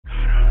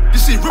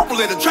see Ripple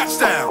lay the tracks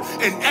down,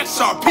 and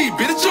XRP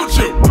be the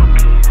choo-choo.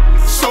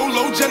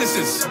 Solo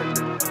Genesis.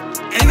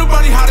 Ain't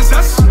nobody hot as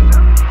us.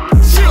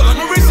 Chill,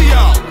 I'm a race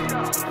y'all.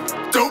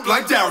 Dope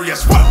like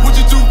Darius. What would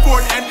you do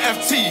for an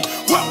NFT?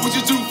 What would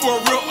you do for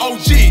a real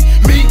OG?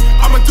 Me,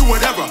 I'ma do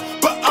whatever,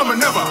 but I'ma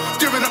never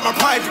giving up my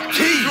private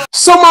key.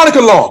 So Monica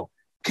Long,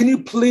 can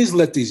you please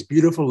let these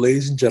beautiful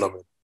ladies and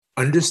gentlemen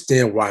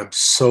understand why I'm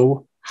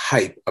so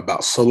hype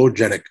about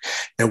Sologenic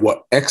and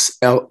what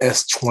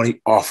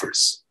XLS20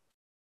 offers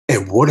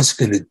and what it's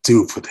going to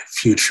do for the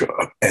future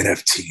of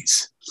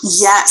NFTs?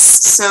 Yes.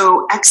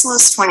 So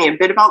XLS20, a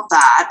bit about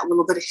that, a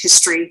little bit of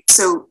history.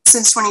 So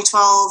since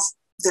 2012,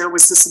 there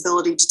was this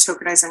ability to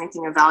tokenize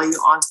anything of value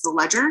onto the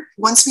ledger.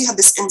 Once we had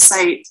this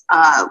insight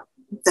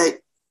that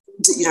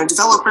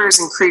developers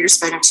and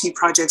creators of NFT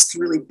projects could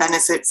really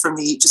benefit from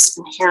the just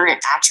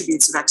inherent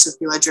attributes of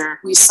XRP Ledger,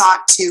 we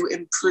sought to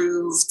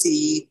improve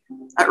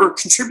or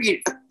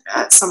contribute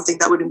something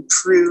that would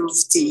improve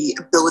the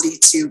ability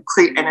to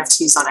create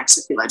NFTs on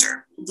XRP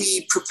Ledger.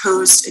 We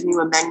proposed a new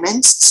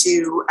amendment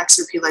to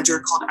XRP Ledger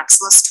called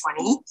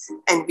XLS20,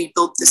 and we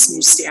built this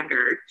new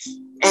standard.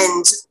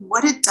 And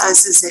what it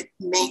does is it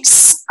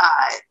makes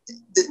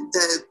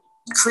the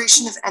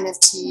creation of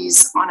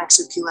NFTs on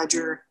XRP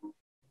Ledger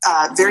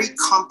very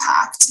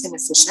compact and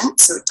efficient,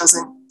 so it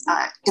doesn't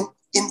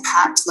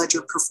impact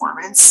ledger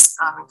performance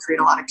and create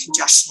a lot of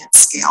congestion at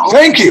scale.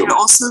 Thank you. It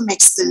also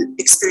makes the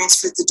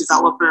experience for the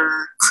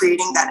developer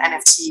creating that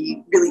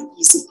NFT really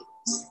easy.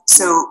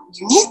 So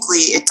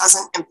uniquely, it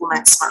doesn't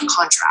implement smart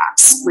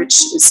contracts,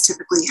 which is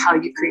typically how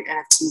you create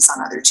NFTs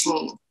on other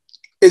chains.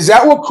 Is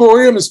that what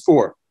Corium is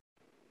for?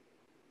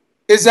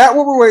 Is that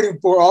what we're waiting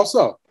for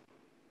also?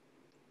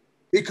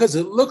 Because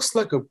it looks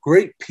like a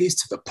great piece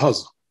to the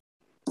puzzle.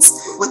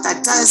 What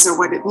that does, or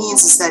what it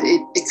means, is that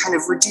it kind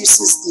of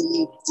reduces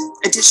the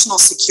additional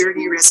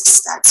security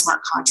risks that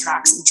smart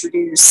contracts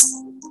introduce,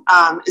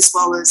 as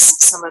well as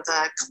some of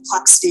the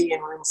complexity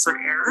and room for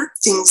error.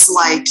 Things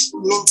like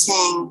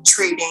minting,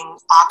 trading,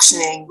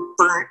 auctioning,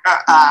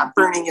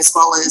 burning, as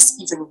well as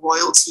even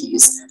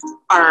royalties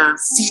are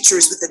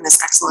features within this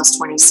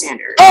XLS20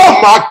 standard. Oh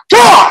my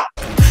God!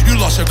 You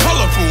lost your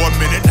color for a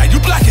minute, now you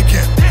black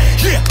again.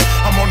 Yeah,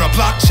 I'm on a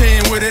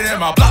blockchain with it, and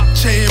my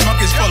blockchain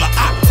monkeys full of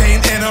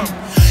octane in them.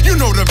 You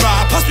know the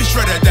vibe, plus we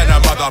shredded than a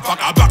motherfucker.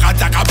 Yeah,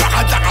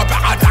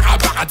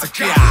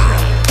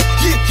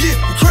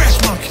 we crash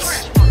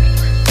monkeys.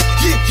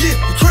 Yeah,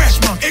 we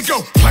crash monkeys. It go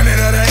Planet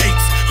of the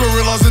Apes,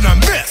 gorillas in a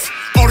mess.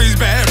 All these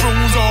bad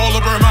rules all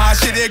over my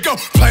shit. It go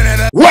Planet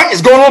of... What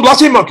is going on,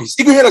 blockchain monkeys?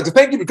 Even here, like to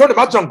thank you for coming to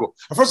my jungle.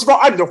 And first of all,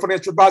 I'm no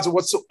financial advisor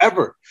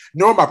whatsoever,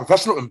 nor am I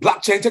professional in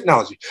blockchain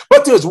technology.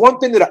 But there's one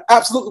thing that I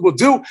absolutely will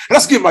do, and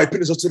let's give my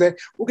opinion. So today,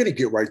 we're going to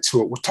get right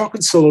to it. We're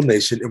talking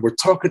Solonation, and we're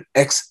talking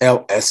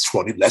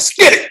XLS20. Let's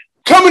get it.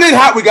 Coming in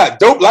hot, we got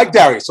dope like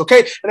Darius,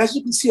 okay? And as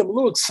you can see, I'm a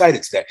little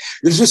excited today.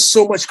 There's just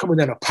so much coming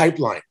down the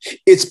pipeline.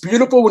 It's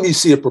beautiful when you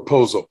see a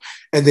proposal,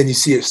 and then you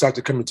see it start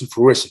to come into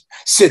fruition,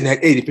 sitting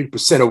at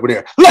 83% over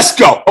there. Let's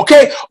go,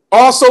 okay?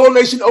 All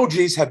Solonation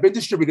OGs have been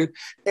distributed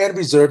and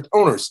reserved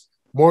owners.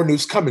 More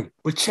news coming,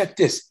 but check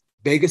this.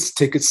 Vegas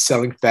tickets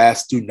selling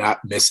fast. Do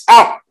not miss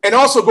out. And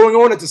also going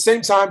on at the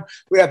same time,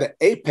 we have the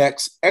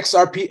Apex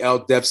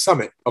XRPL Dev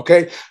Summit,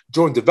 okay?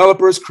 Join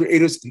developers,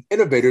 creators, and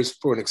innovators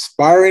for an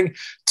inspiring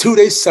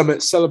two-day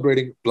summit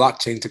celebrating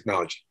blockchain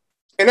technology.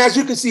 And as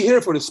you can see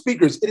here for the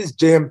speakers, it is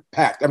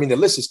jam-packed. I mean, the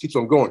list just keeps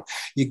on going.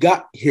 You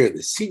got here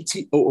the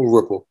CTO of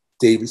Ripple,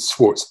 David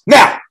Schwartz.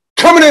 Now,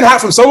 coming in hot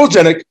from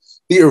Sologenic,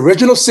 the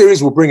original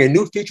series will bring a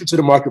new feature to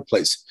the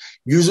marketplace.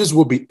 Users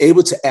will be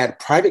able to add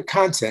private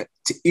content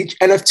to each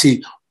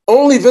NFT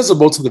only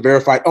visible to the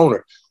verified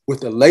owner. With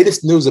the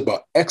latest news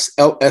about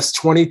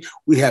XLS20,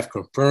 we have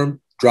confirmed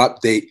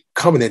drop date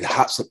coming in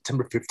hot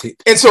September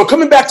 15th. And so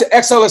coming back to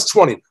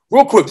XLS20,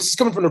 real quick, this is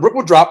coming from the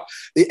Ripple drop.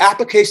 The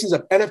applications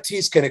of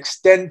NFTs can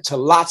extend to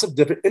lots of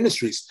different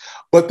industries,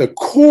 but the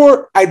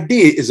core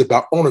idea is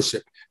about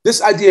ownership.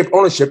 This idea of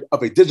ownership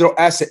of a digital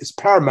asset is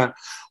paramount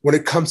when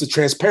it comes to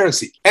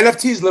transparency.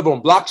 NFTs live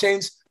on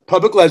blockchains,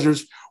 public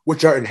ledgers,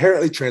 which are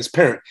inherently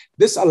transparent.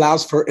 This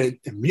allows for an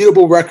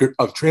immutable record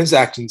of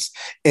transactions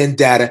and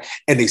data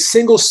and a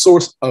single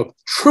source of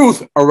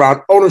truth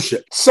around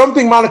ownership.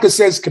 Something Monica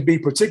says can be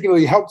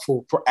particularly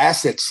helpful for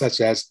assets such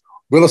as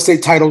real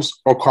estate titles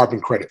or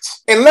carbon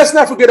credits. And let's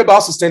not forget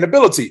about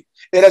sustainability.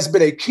 It has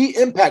been a key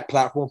impact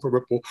platform for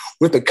Ripple,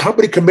 with the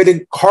company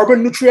committing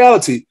carbon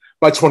neutrality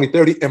by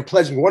 2030 and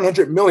pledging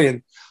 100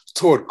 million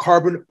toward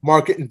carbon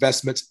market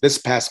investments this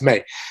past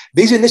May.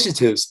 These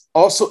initiatives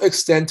also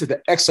extend to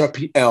the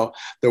XRPL,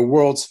 the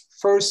world's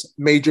first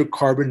major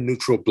carbon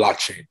neutral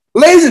blockchain.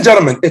 Ladies and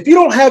gentlemen, if you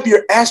don't have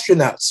your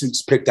astronaut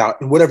suits picked out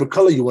in whatever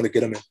color you want to get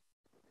them in,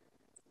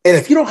 and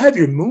if you don't have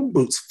your moon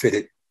boots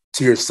fitted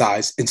to your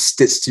size and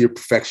stitched to your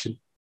perfection,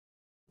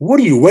 what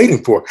are you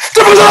waiting for?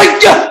 Come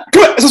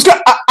on,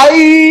 subscribe.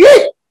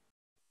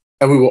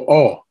 And we will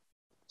all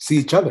see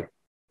each other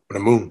on the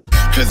moon.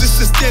 Cause it's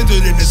the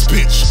standard in this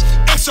bitch.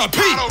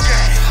 XRP.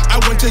 I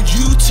went to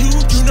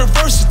YouTube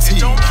University,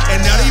 and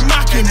now they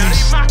mocking me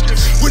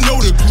with no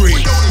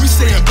degree.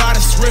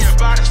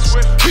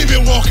 swift. Keep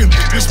it walking.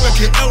 Respect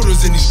your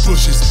elders in these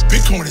bushes.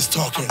 Bitcoin is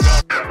talking.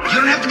 You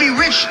don't have to be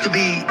rich to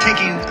be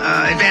taking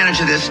advantage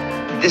of this.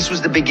 This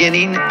was the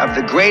beginning of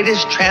the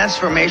greatest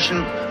transformation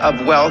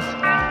of wealth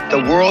the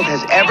world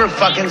has ever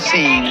fucking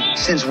seen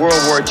since World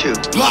War II.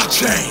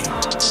 Blockchain.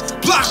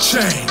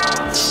 Blockchain.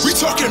 We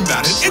talking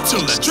about an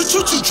intellectual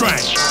choo-choo train.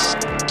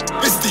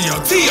 It's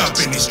DLT up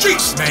in these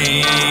streets,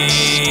 man.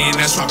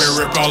 That's why we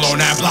rip all on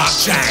that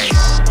blockchain.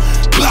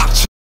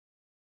 Blockchain.